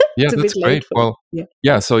yeah, it's a bit that's late great. for Well, yeah.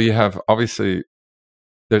 yeah. So you have obviously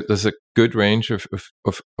there's a good range of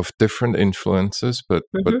different influences, but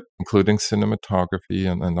Hmm. including cinematography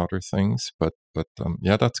and other things. But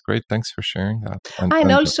yeah, that's great. Thanks for sharing that. And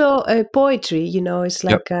And also poetry. It's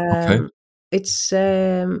yep, like okay. it's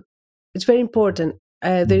um, it's very important.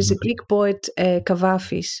 There's a Hmm. Greek poet,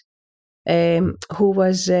 Kavafis, who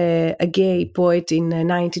was a gay poet in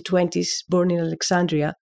 1920s, born in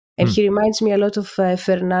Alexandria, and Mm. he reminds me a lot of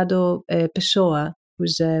Fernando Pessoa,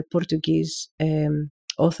 who's a Portuguese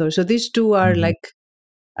author. So these two are Hmm. like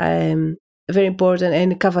very important.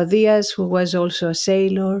 And Kavadias, who was also a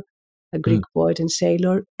sailor, a Greek poet and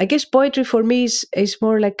sailor. I guess poetry for me is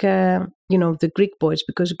more like the Greek poets,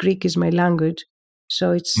 because Greek is my language.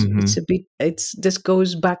 So it's a bit, it's this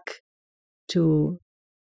goes back to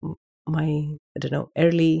my, I don't know,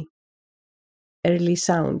 early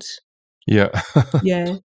sounds. Yeah.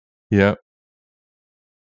 Yeah. Yeah.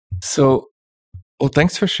 So, well,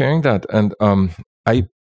 thanks for sharing that. And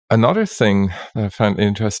another thing that I found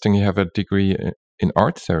interesting, you have a degree in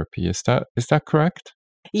art therapy. Is that correct?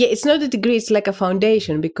 Yeah, it's not a degree; it's like a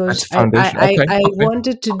foundation, because That's foundation. Okay. I Okay.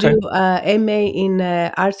 wanted to do a MA in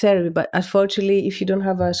art therapy, but unfortunately, if you don't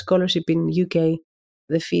have a scholarship in UK,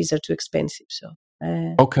 the fees are too expensive. So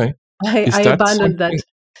Okay. Is I that abandoned that. something?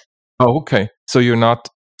 Oh, okay. So you're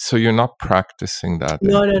not practicing that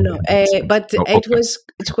No, no, no. in that sense. But Oh, okay.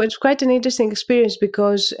 it's quite an interesting experience,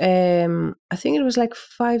 because I think it was like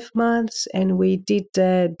 5 months, and we did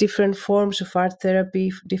different forms of art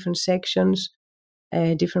therapy, different sections,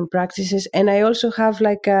 different practices. And I also have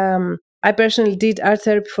like I personally did art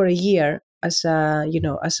therapy for a year as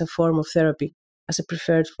a form of therapy, as a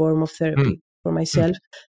preferred form of Mm, therapy for mm, myself.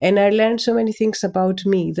 And I learned so many things about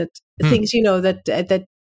me, that mm, things that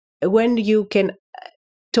when you can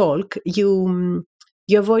talk, you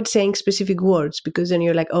avoid saying specific words, because then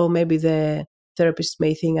you're like, oh, maybe the therapist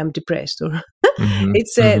may think I'm depressed, or mhm,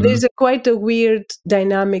 it's mhm, there's quite a weird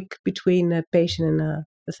dynamic between a patient and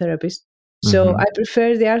a therapist. So mhm, I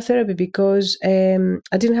prefer the art therapy, because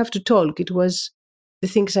I didn't have to talk. It was the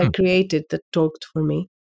things I mm. created that talked for me.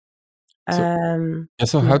 So, yeah,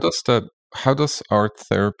 so Yeah. how does art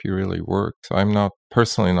therapy really work? So I'm not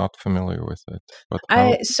personally not familiar with it, but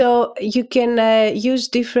how? So you can use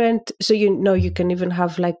different. So you can even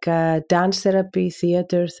have like dance therapy,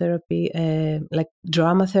 theater therapy, like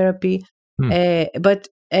drama therapy. Hmm, But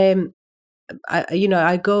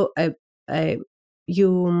I go. I,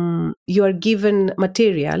 you are given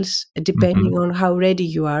materials mhm, depending on how ready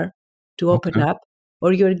you are to open okay. up,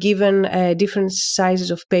 or you're given different sizes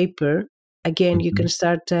of paper. Again, you Mhm, can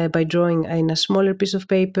start by drawing in a smaller piece of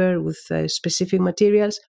paper with specific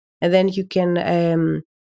materials, and then you can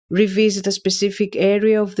revisit a specific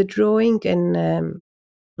area of the drawing and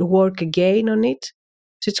work again on it.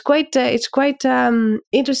 So it's quite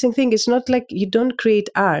interesting thing. It's not like you don't create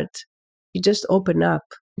art; you just open up.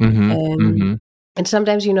 mhm, Um, mhm, and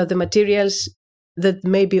sometimes the materials that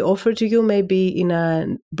may be offered to you may be in a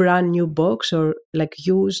brand new box, or like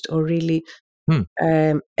used, or really hmm,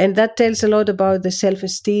 and that tells a lot about the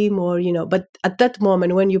self-esteem, or but at that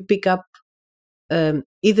moment when you pick up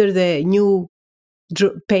either the new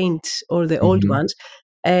paints or the old mhm, ones,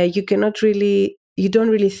 you don't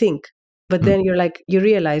really think, but hmm, then you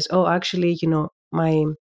realize, oh, actually, my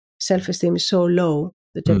self-esteem is so low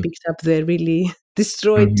that I hmm, picked up the really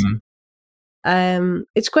destroyed. mhm,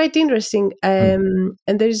 It's quite interesting. hmm,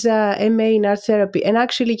 And there's a MA in art therapy, and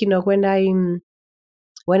actually,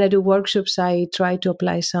 when I do workshops, I try to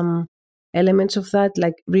apply some elements of that,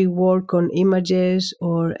 like rework on images,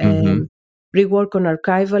 or mhm, rework on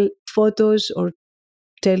archival photos, or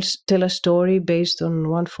tell a story based on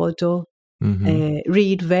one photo, mhm,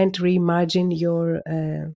 reinvent, reimagine your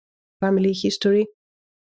family history.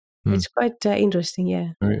 hmm. It's quite interesting, yeah.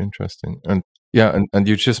 Very interesting. And yeah, and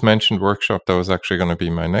you just mentioned workshop. That was actually going to be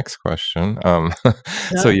my next question.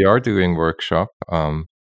 So Yeah. you are doing workshop.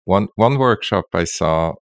 One workshop I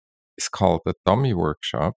saw is called the dummy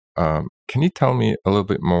workshop. Can you tell me a little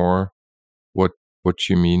bit more what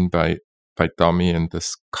you mean by dummy in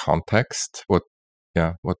this context? What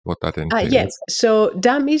that Yeah. entails? So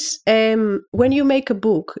dummies, when you make a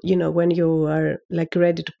book, when you are like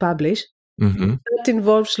ready to publish, Mm-hmm. that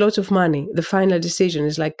involves lots of money. The final decision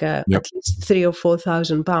is like Yep. at least £3,000 or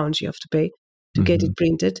 £4,000 you have to pay to get Mm-hmm. it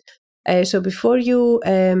printed. So before you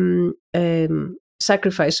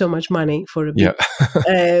sacrifice so much money for a big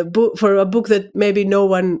Yeah. book, for a book that maybe no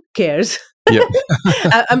one cares. Yep.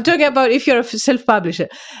 I'm talking about if you're a self-publisher.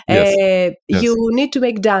 Yes. You Yes. need to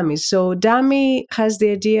make dummies. So dummy has the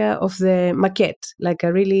idea of the maquette, like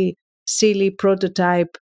a really silly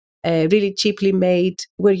prototype, really cheaply made,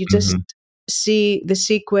 where you just Mm-hmm. see the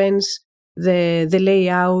sequence, the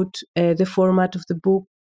layout, the format of the book,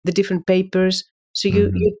 the different papers. So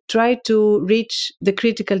Mm-hmm. you try to reach the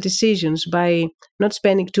critical decisions by not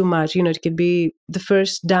spending too much. It can be the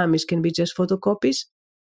first dummies can be just photocopies,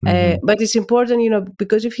 Mm-hmm. but it's important,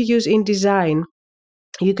 because if you use InDesign,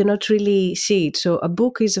 you cannot really see it. So a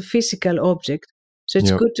book is a physical object. So it's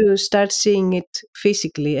Yep. good to start seeing it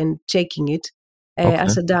physically and checking it Okay.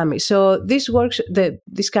 as a dummy. So this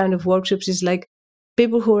kind of workshops is like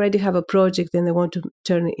people who already have a project and they want to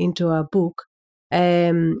turn it into a book.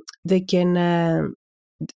 they can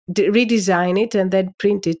redesign it and then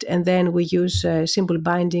print it, and then we use simple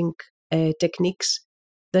binding techniques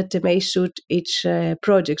that may suit each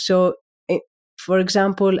project. So, for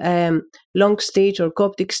example, long stitch or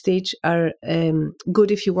Coptic stitch are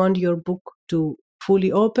good if you want your book to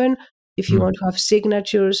fully open. If you want to have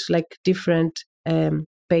signatures, like different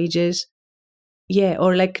pages,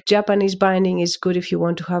 or like Japanese binding is good if you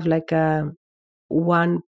want to have like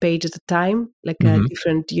one page at a time, like a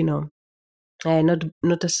different,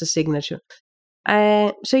 not as a signature.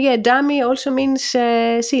 So yeah, dummy also means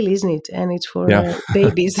silly, isn't it? And it's for Yeah.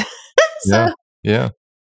 babies. So Yeah.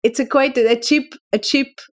 it's quite a cheap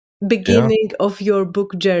beginning of your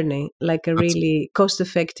book journey, like a That's, really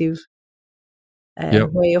cost-effective yeah.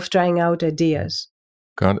 way of trying out ideas.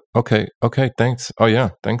 Got it. Okay. Thanks. Oh yeah.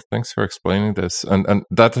 Thanks for explaining this. And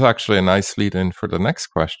that's actually a nice lead in for the next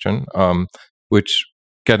question. Which,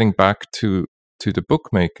 getting back to the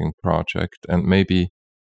bookmaking project, and maybe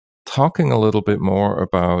talking a little bit more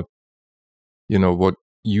about, what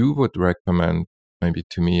you would recommend maybe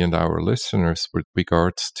to me and our listeners with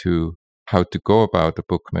regards to how to go about the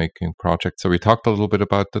bookmaking project. So we talked a little bit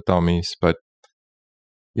about the dummies, but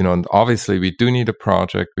and obviously we do need a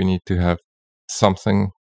project. We need to have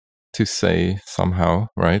something to say somehow,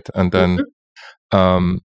 right? And then,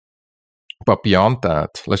 but beyond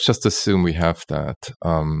that, let's just assume we have that.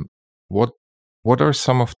 What are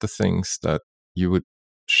some of the things that you would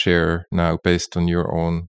share now based on your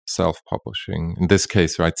own self-publishing, in this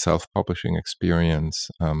case, right, self-publishing experience?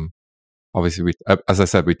 Obviously, as I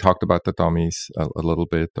said, we talked about the dummies a little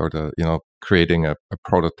bit, or the creating a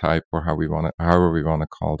prototype, or however we want to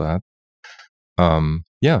call that.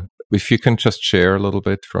 If you can just share a little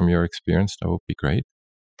bit from your experience, that would be great.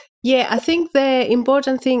 Yeah, I think the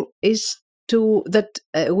important thing is that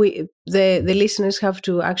the listeners have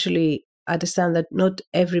to actually understand that not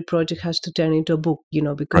every project has to turn into a book,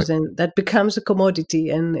 because Right. then that becomes a commodity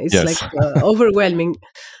and it's like Yes. overwhelming.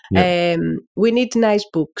 Yeah. We need nice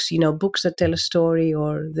books, books that tell a story,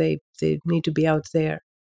 or they need to be out there.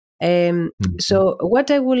 So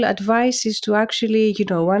what I will advise is to actually,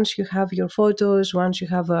 once you have your photos, once you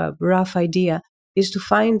have a rough idea, is to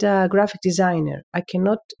find a graphic designer. I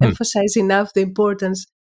cannot emphasize enough the importance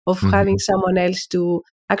of having someone else to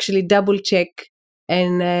actually double check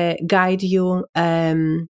and guide you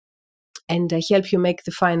and help you make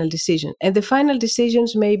the final decision. And the final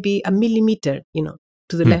decisions may be a millimeter,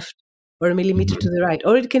 to the left, or a millimeter to the right,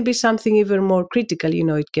 or it can be something even more critical.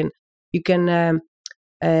 You can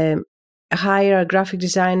hire a graphic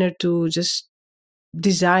designer to just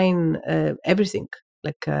design everything.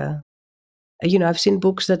 Like I've seen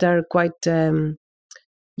books that are quite.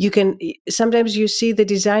 Sometimes you see the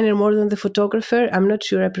designer more than the photographer. I'm not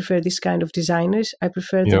sure I prefer this kind of designers. I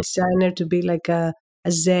prefer the Yep. designer to be like a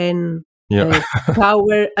Zen Yeah.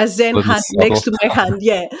 power, a Zen Little hat next subtle. to my hand.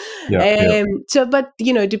 Yeah. Yeah. So, but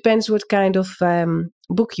it depends what kind of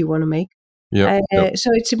book you want to make. Yep. So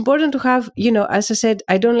it's important to have, as I said,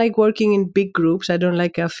 I don't like working in big groups. I don't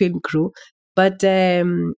like a film crew, but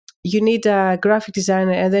you need a graphic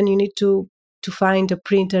designer, and then you need to find a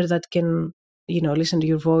printer that can, listen to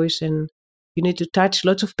your voice, and you need to touch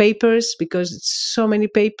lots of papers because it's so many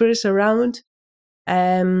papers around.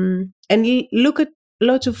 And look at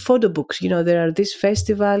lots of photo books. There are these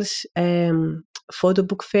festivals, photo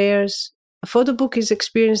book fairs. A photo book is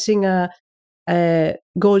experiencing a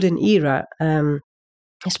golden era,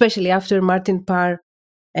 especially after Martin Parr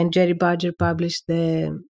and Jerry Badger published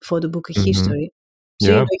the photo book history.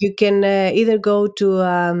 So Yeah. you can either go to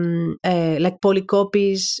like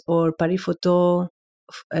Polycopies or Paris Photo,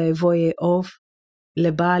 Voie Off,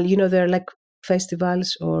 Le Bal. There are like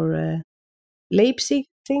festivals, or Leipzig,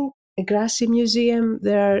 I think, a Grassi Museum.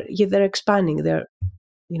 They're expanding. There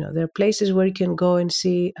are places where you can go and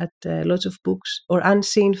see at lots of books, or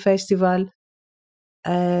Unseen Festival.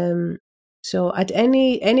 So at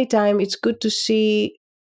any time, it's good to see,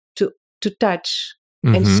 to touch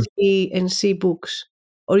and see books.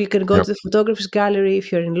 Or you can go Yep. to the photographer's gallery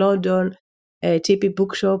if you're in London, TP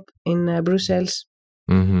Bookshop in Brussels.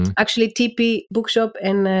 Actually, TP Bookshop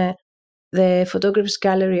and the photographer's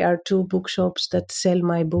gallery are two bookshops that sell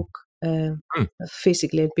my book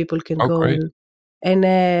physically, and people can Oh, go great.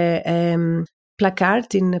 and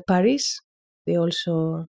Placard in Paris. They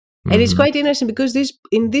also, and it's quite interesting because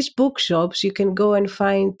in these bookshops you can go and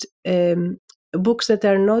find books that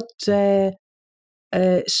are not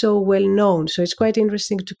so well known. So it's quite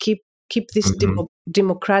interesting to keep this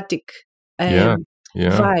democratic Yeah.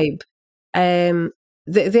 vibe.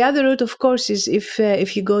 The other route, of course, is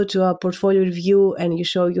if you go to a portfolio review and you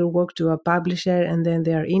show your work to a publisher, and then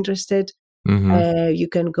they are interested, You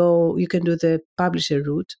can do the publisher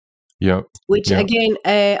route. Yeah. Which Yeah. again,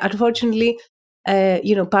 unfortunately,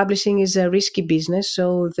 publishing is a risky business,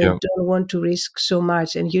 so they Yeah. don't want to risk so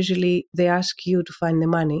much, and usually they ask you to find the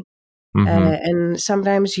money. And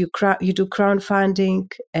sometimes you do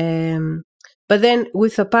crowdfunding, but then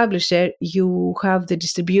with a publisher you have the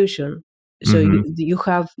distribution, so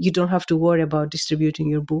you don't have to worry about distributing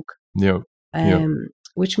your book. Yeah. Yeah.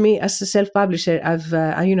 Which me as a self-publisher,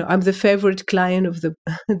 I'm the favorite client of the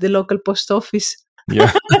the local post office.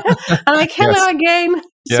 Yeah. I'm like, hello again,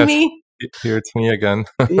 it's Yes. me. Here it's me again.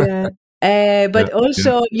 Yeah. But Yeah.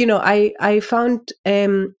 also, I found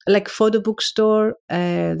like Photo Bookstore,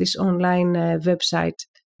 this online website.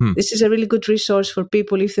 This is a really good resource for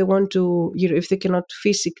people if they want to, if they cannot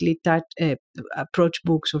physically approach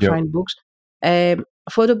books or Yeah. find books.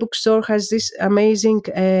 Photo Bookstore has this amazing,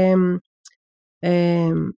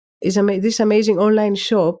 this amazing online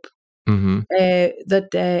shop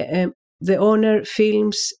that the owner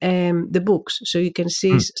films the books, so you can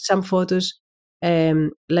see some photos,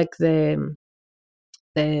 like the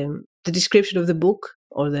description of the book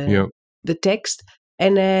or the text,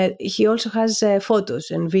 and he also has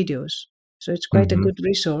photos and videos, so it's quite a good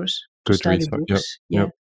resource to study books. Yep.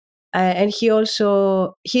 And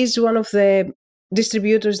he's one of the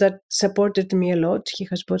distributors that supported me a lot. He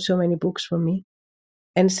has bought so many books for me.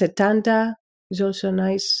 And Setanta is also a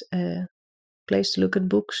nice place to look at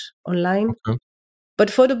books online. But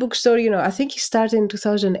Photo Bookstore, I think he started in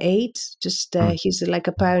 2008. Just he's like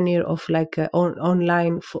a pioneer of like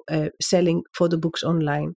online selling photo books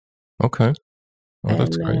online. Okay. Oh,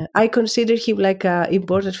 that's great. I consider him like an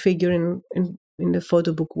important figure in the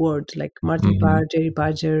photo book world, like Martin Parr, Jerry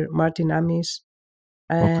Badger, Martin Amis.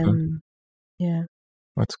 Yeah.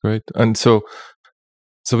 That's great. And so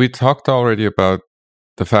we talked already about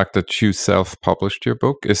the fact that you self-published your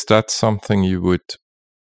book. Is that something you would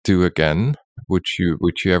do again? Would you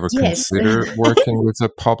ever consider working with a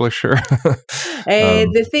publisher?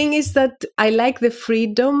 The thing is that I like the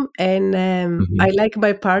freedom, and I like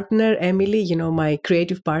my partner, Emily, my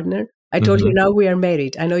creative partner. I told her now we are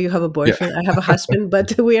married. I know you have a boyfriend, I have a husband,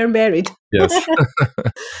 but we are married. Yes.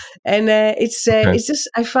 And it's just,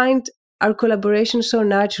 I find our collaboration so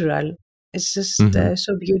natural. It's just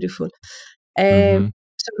so beautiful. So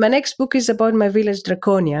my next book is about my village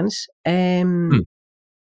Draconians.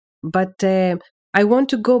 But I want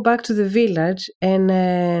to go back to the village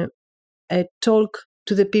and talk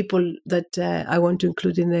to the people that I want to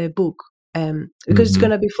include in the book, because it's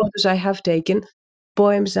going to be photos I have taken,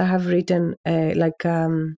 poems I have written, like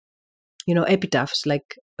epitaphs,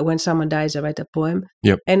 like when someone dies I write a poem,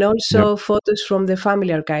 and also photos from the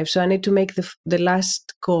family archive. So I need to make the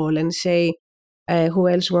last call and say who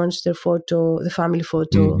else wants their photo, the family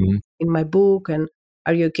photo, in my book, and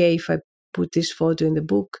are you okay if I put this photo in the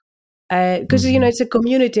book? Because it's a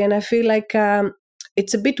community, and I feel like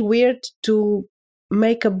it's a bit weird to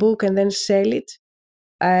make a book and then sell it.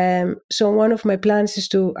 So one of my plans is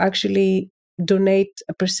to actually donate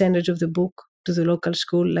a percentage of the book to the local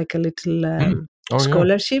school, like a little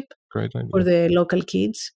scholarship for the local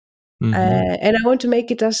kids. And I want to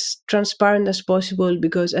make it as transparent as possible,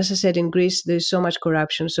 because, as I said, in Greece there's so much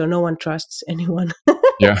corruption, so no one trusts anyone.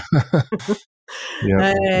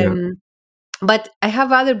 But I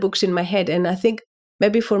have other books in my head, and I think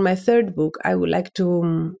maybe for my third book I would like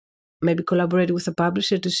to maybe collaborate with a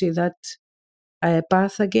publisher to see that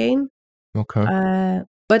path again.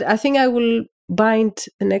 But I think I will bind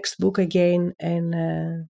the next book again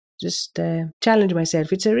and just challenge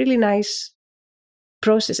myself. It's a really nice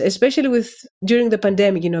process, especially during the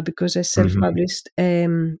pandemic, because I self-published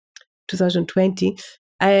 2020.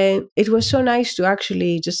 It was so nice to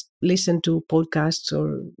actually just listen to podcasts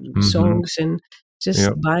or songs and just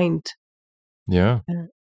bind.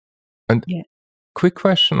 Quick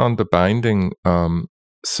question on the binding.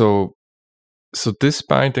 So this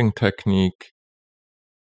binding technique,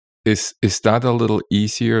 is that a little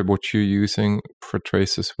easier, what you're using for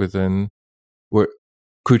Traces Within?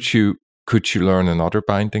 Could you learn another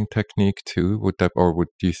binding technique too? Do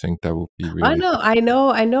you think that would be really? I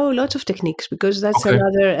know lots of techniques, because that's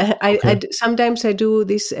another. Sometimes I do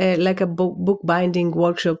this like a book binding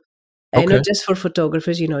workshop, not just for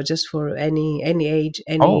photographers, just for any age,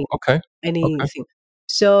 anything.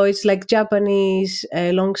 So it's like Japanese,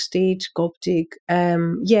 long stitch, Coptic.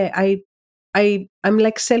 I'm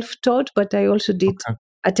like self-taught, but I also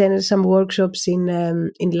attended some workshops in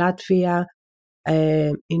Latvia,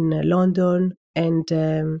 in London, and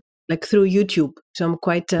like through YouTube. So I'm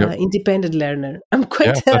quite independent learner. I'm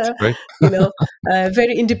quite,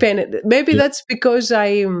 very independent. Maybe that's because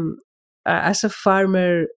I'm, as a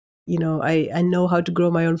farmer, I know how to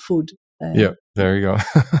grow my own food. Yeah, there you go.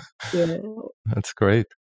 Yeah. That's great.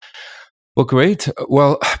 Well, great.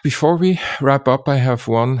 Well, before we wrap up, I have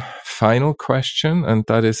one final question, and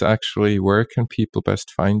that is actually, where can people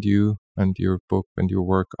best find you and your book and your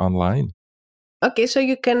work online? Okay, so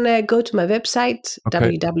you can go to my website,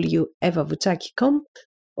 Okay. www.evavoutsaki.com,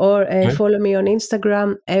 or Okay. follow me on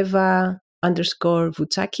Instagram,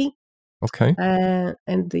 Eva_Voutsaki. Okay.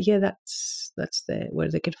 And yeah, that's where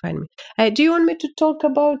they can find me. Do you want me to talk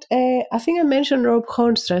about? I think I mentioned Rob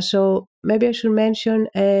Hornstra, so maybe I should mention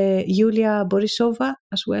Yulia Borisova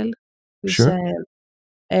as well. Sure.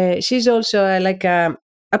 She's also like a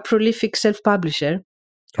prolific self-publisher,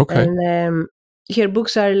 Okay. and her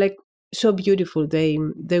books are like so beautiful. They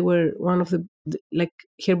were one of like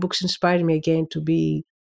her books inspired me again to be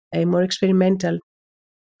more experimental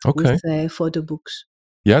with Okay. photo books.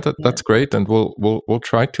 Yeah, Yeah. that's great, and we'll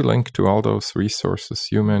try to link to all those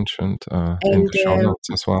resources you mentioned in the show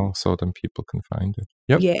notes as well, so then people can find it.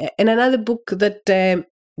 Yep. Yeah, and another book that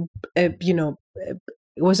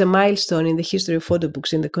was a milestone in the history of photo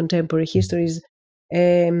books, in the contemporary history, is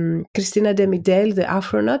Christina de Midel, The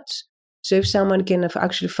Afronauts. So if someone can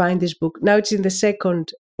actually find this book, now it's in the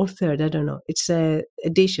second or third, I don't know, it's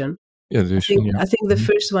edition. Yeah, edition, I think the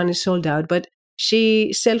first one is sold out, but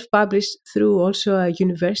she self-published through also a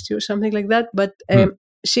university or something like that. But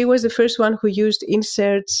she was the first one who used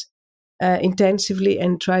inserts intensively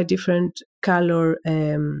and tried different color,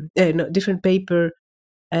 different paper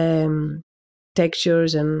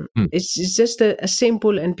textures, and it's just a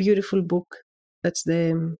simple and beautiful book. That's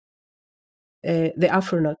the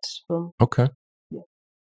Afronauts from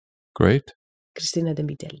Great. Christina de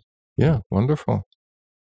Midel. Yeah, wonderful.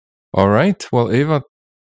 All right. Well, Eva,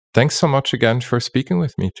 thanks so much again for speaking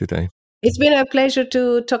with me today. It's been a pleasure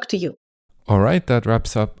to talk to you. All right, that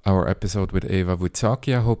wraps up our episode with Eva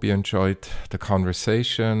Voutsaki. I hope you enjoyed the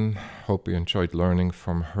conversation. Hope you enjoyed learning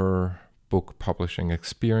from her book publishing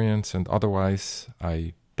experience. And otherwise,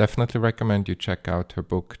 I definitely recommend you check out her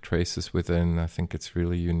book, Traces Within. I think it's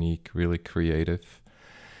really unique, really creative,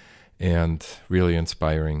 and really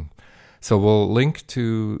inspiring. So we'll link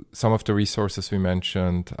to some of the resources we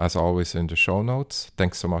mentioned, as always, in the show notes.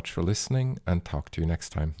 Thanks so much for listening, and talk to you next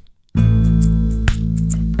time.